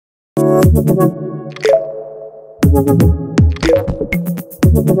Hello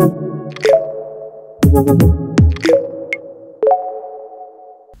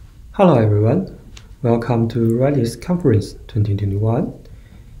everyone, welcome to Redis Conference 2021.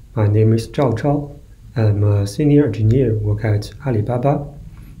 My name is Zhao. I'm a senior engineer working at Alibaba.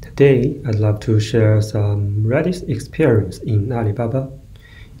 Today, I'd love to share some Redis experience in Alibaba.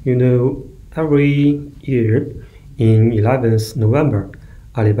 You know, every year in 11th November,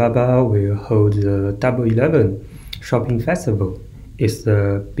 Alibaba will hold the Double 11 shopping festival. It's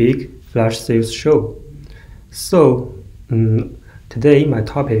a big flash sales show. So, today my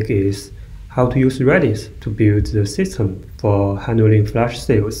topic is how to use Redis to build the system for handling flash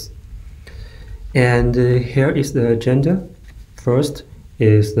sales. And here is the agenda. First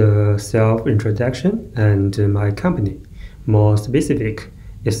is the self-introduction and my company. More specific,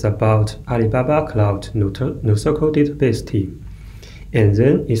 it's about Alibaba Cloud NoSQL database team. And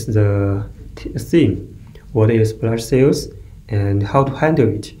then is the theme. What is flash sales and how to handle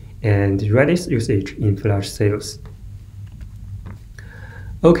it, and Redis usage in flash sales.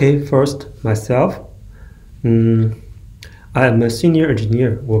 Okay, first, myself. I am a senior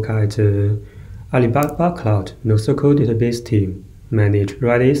engineer working at Alibaba Cloud NoSQL database team, manage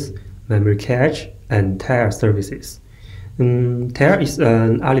Redis, memory cache, and tier services. Tier is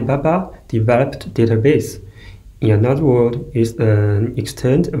an Alibaba developed database. In another word, it's an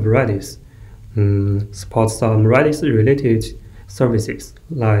extent of Redis. Supports some Redis related services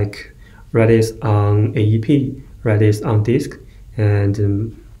like Redis on AEP, Redis on disk,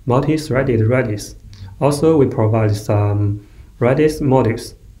 and multi-threaded Redis. Also, we provide some Redis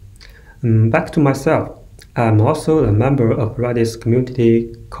modules. Back to myself, I'm also a member of Redis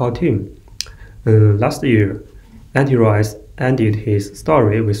community core team. Last year, Andy Rice ended his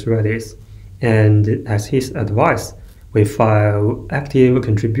story with Redis, and as his advice, we 5 active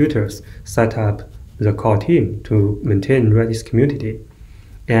contributors set up the core team to maintain Redis community.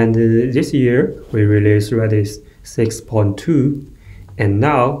 And this year, we released Redis 6.2, and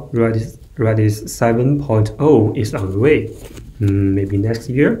now Redis 7.0 is on the way. Maybe next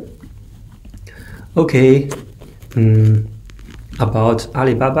year. Okay, about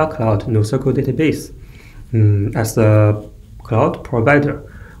Alibaba Cloud NoSQL database. As a cloud provider,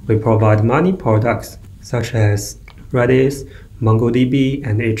 we provide many products such as Redis, MongoDB,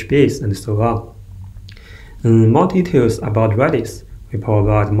 and HBase, and so on. More details about Redis, we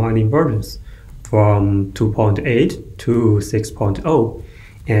provide many versions from 2.8 to 6.0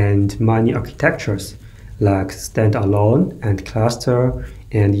 and many architectures like standalone and cluster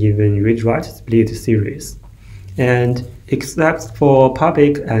and even read-write split series. And except for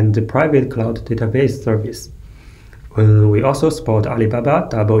public and private cloud database service, we also support Alibaba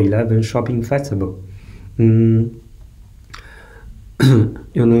Double 11 Shopping Festival. You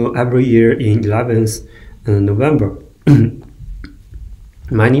know, every year in 11th November,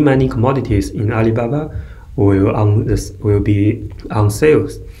 many commodities in Alibaba will be on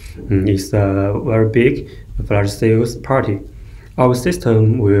sales. It's a very big flash sales party. Our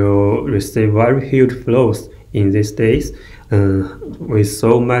system will receive very huge flows in these days with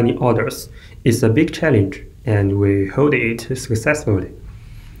so many orders. It's a big challenge, and we hold it successfully.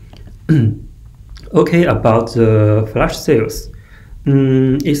 Okay, about the flash sales.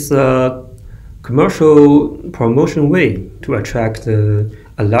 It's a commercial promotion way to attract a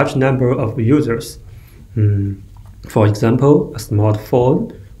large number of users. For example, a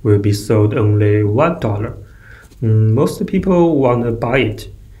smartphone will be sold only $1. Most people want to buy it,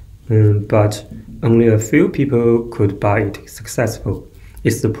 but only a few people could buy it successfully.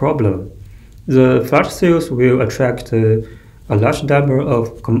 It's the problem. The flash sales will attract a large number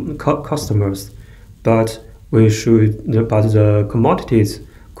of customers, but the commodities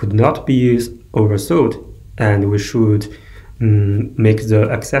could not be oversold, and we should make the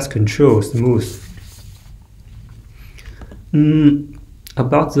access control smooth.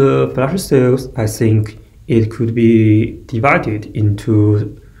 About the flash sales, I think it could be divided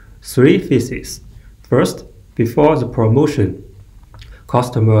into 3 phases. First, before the promotion,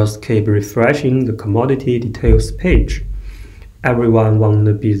 customers keep refreshing the commodity details page. Everyone wants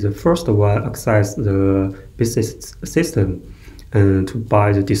to be the first one access the business system to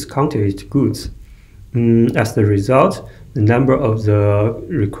buy the discounted goods. As a result, the number of the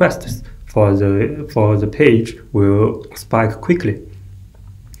requests for the page will spike quickly.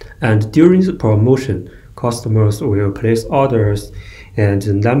 And during the promotion, customers will place orders, and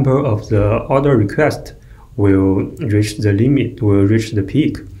the number of the order requests will reach the limit, will reach the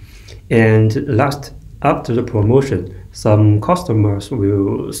peak. And last, after the promotion, some customers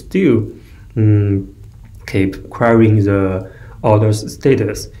will still keep querying the order's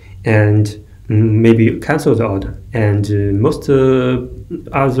status, and maybe cancel the order. And most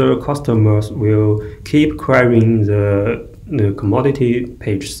other customers will keep querying the commodity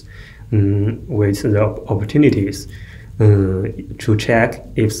pages with the opportunities to check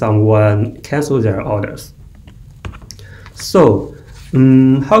if someone cancels their orders. So,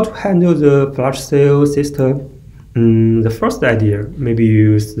 how to handle the flash sale system? The first idea, maybe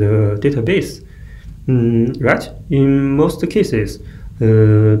use the database. Right? In most cases,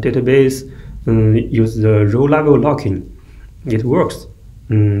 database use the row-level locking. It works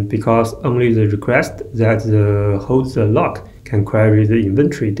because only the request that holds the lock can query the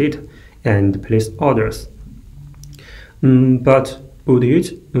inventory data and place orders. But would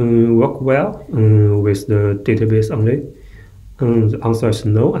it work well with the database only? The answer is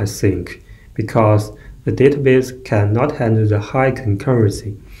no, I think, because the database cannot handle the high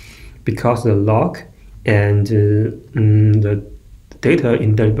concurrency, because the lock and the data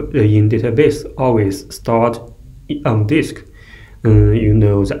in database always stored on disk.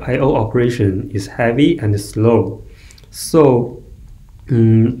 The I/O operation is heavy and slow. So,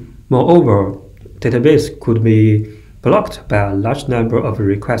 moreover, database could be blocked by a large number of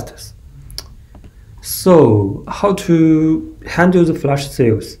requests. So, how to handle the flash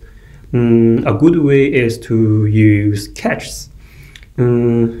sales? A good way is to use caches.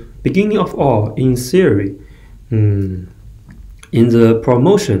 Beginning of all, in theory, in the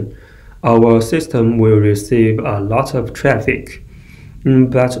promotion, our system will receive a lot of traffic,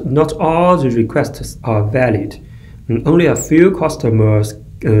 but not all the requests are valid. Only a few customers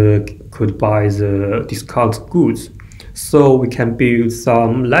could buy the discount goods, so we can build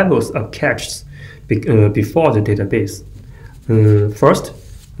some levels of caches before the database. First,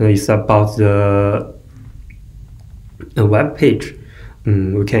 it's about the web page.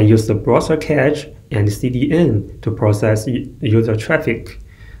 We can use the browser cache and CDN to process user traffic.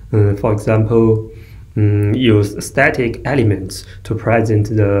 For example, use static elements to present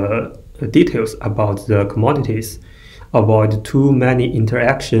the details about the commodities. Avoid too many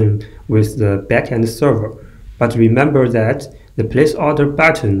interaction with the backend server. But remember that the place order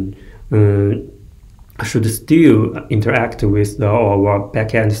button should still interact with our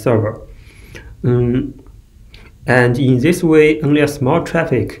backend server. And in this way, only a small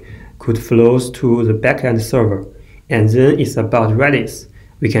traffic could flow to the backend server. And then it's about Redis.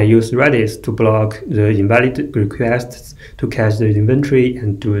 We can use Redis to block the invalid requests, to catch the inventory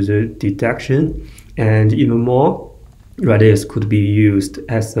and do the detection. And even more, Redis could be used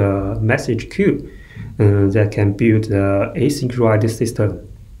as a message queue that can build the asynchronous system.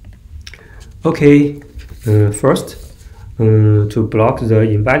 Okay, first, to block the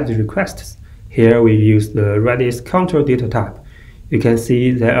invalid requests, here we use the Redis counter data type. You can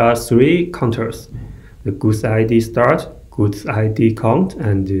see there are 3 counters: the goods ID start, goods ID count,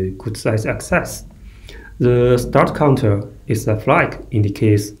 and goods size access. The start counter is a flag,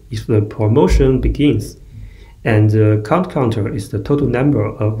 indicates if the promotion begins, and the count counter is the total number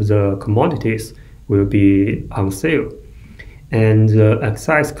of the commodities will be on sale, and the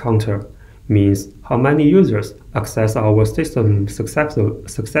access counter means how many users access our system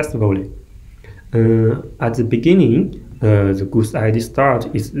successfully. At the beginning, the goods ID start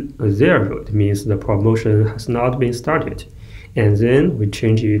is 0. It means the promotion has not been started. And then we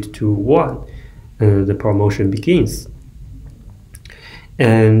change it to 1. The promotion begins.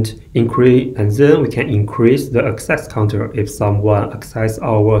 And then we can increase the access counter if someone accesses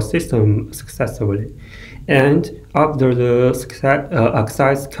our system successfully. And after the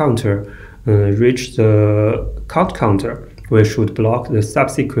access counter reach the count counter, we should block the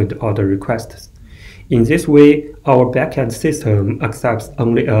subsequent order requests. In this way, our backend system accepts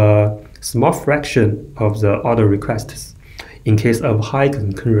only a small fraction of the order requests in case of high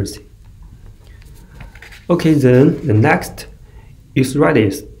concurrency. Okay, then the next is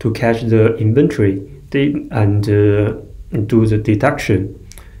Redis to catch the inventory and do the detection.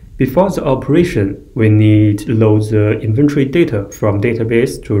 Before the operation, we need to load the inventory data from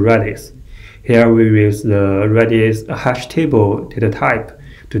database to Redis. Here we use the Redis hash table data type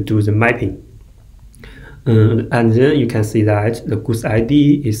to do the mapping. And then you can see that the goods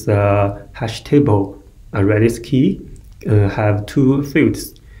ID is a hash table. A Redis key have 2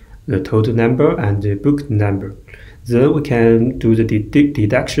 fields, the total number and the booked number. Then we can do the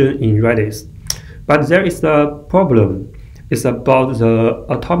detection in Redis. But there is a problem. It's about the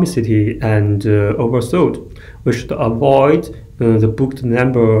atomicity and oversold. We should avoid the booked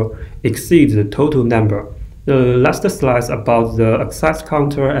number exceeds the total number. The last slides about the access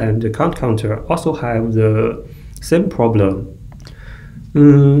counter and the count counter also have the same problem.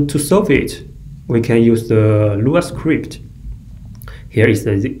 To solve it, we can use the Lua script. Here is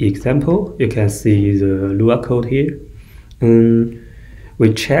the example. You can see the Lua code here.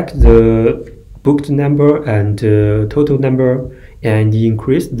 We check the booked number and total number and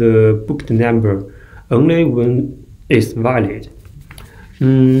increase the booked number only when it's valid.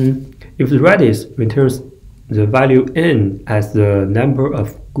 If the Redis returns the value n as the number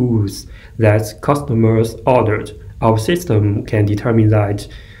of goods that customers ordered, our system can determine that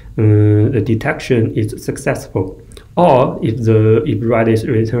the detection is successful. Or if Redis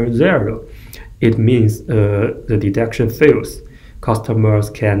returns 0, it means the detection fails. Customers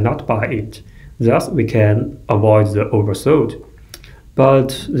cannot buy it. Thus, we can avoid the oversold.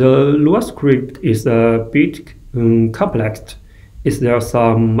 But the Lua script is a bit complex. Is there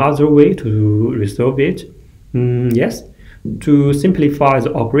some other way to resolve it? Yes. To simplify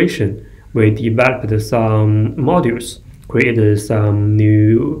the operation, we developed some modules, created some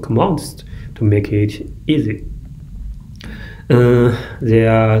new commands to make it easy. There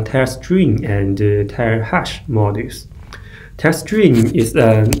are TileString and TileHash modules. TileString is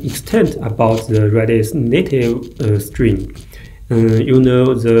an extent about the Redis native string. You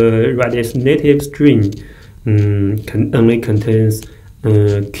know the Redis native string only contains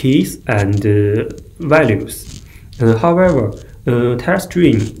keys and values. However,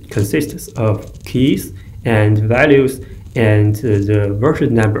 TileString consists of keys and values and the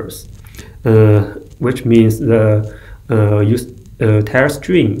version numbers, which means the use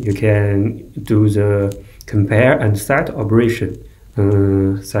TileString, you can do the compare and set operation,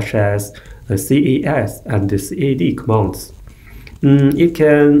 such as CAS and CAD commands. It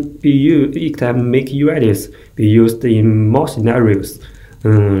can make Redis be used in more scenarios,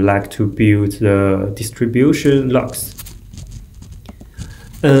 like to build the distribution logs.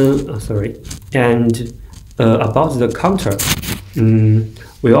 And about the counter,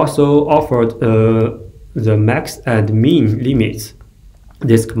 we also offered the max and mean limits.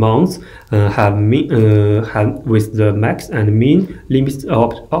 These commands have with the max and mean limits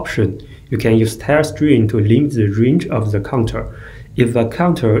option. You can use TileString to limit the range of the counter. If the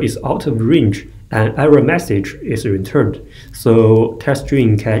counter is out of range, an error message is returned. So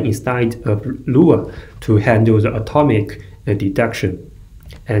TileString can instead of Lua to handle the atomic detection.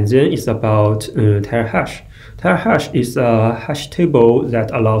 And then it's about TileHash. TileHash is a hash table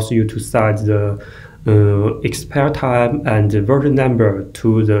that allows you to set the expire time and the version number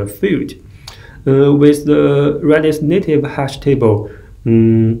to the field. With the Redis native hash table,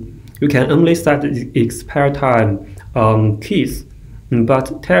 you can only set the expire time on keys,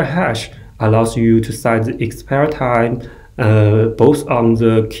 but TileHash allows you to set the expire time both on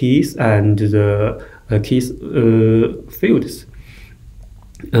the keys and the keys fields.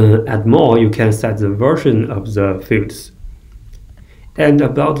 And more, you can set the version of the fields. And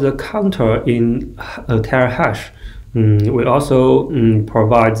about the counter in TileHash, we also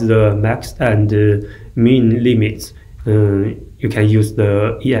provide the max and mean limits. You can use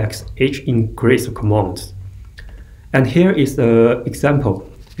the EXH increase commands. And here is the example.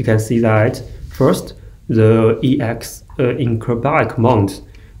 You can see that first, the EX increment command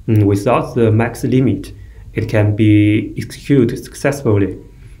without the max limit, it can be executed successfully.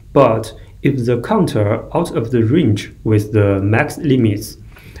 But if the counter out of the range with the max limits,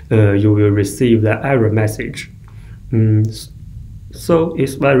 you will receive the error message. So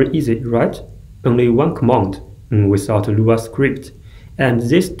it's very easy, right? Only one command without Lua script. And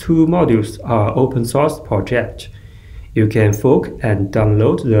these two modules are open source project. You can fork and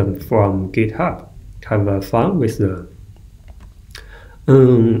download them from GitHub. Have fun with them.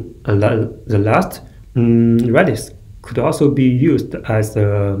 The last, Redis could also be used as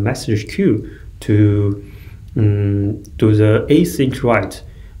a message queue to do the async write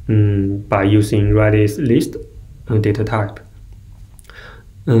by using Redis list data type.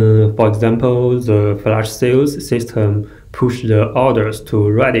 For example, the flash sales system pushed the orders to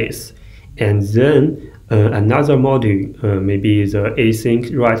Redis, and then another module, maybe the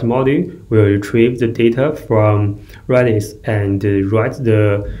async write module, will retrieve the data from Redis and write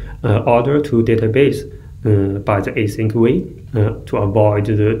the order to database by the async way to avoid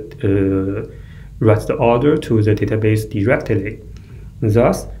the write the order to the database directly.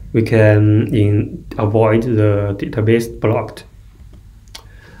 Thus, we can avoid the database blocked.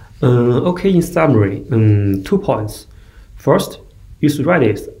 Okay, in summary, 2 points. First, use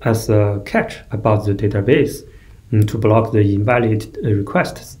Redis as a catch about the database to block the invalid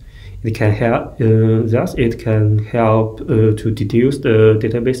requests. It can help. Thus, it can help to deduce the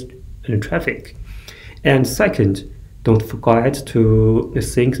database traffic. And second, don't forget to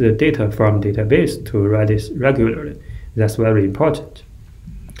sync the data from database to Redis regularly. That's very important.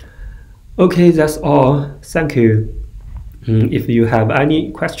 Okay, that's all. Thank you. If you have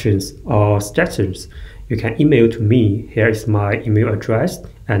any questions or suggestions, you can email to me. Here is my email address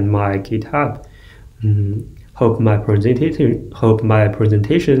and my GitHub. Hope my presentation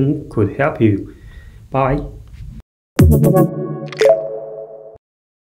could help you. Bye.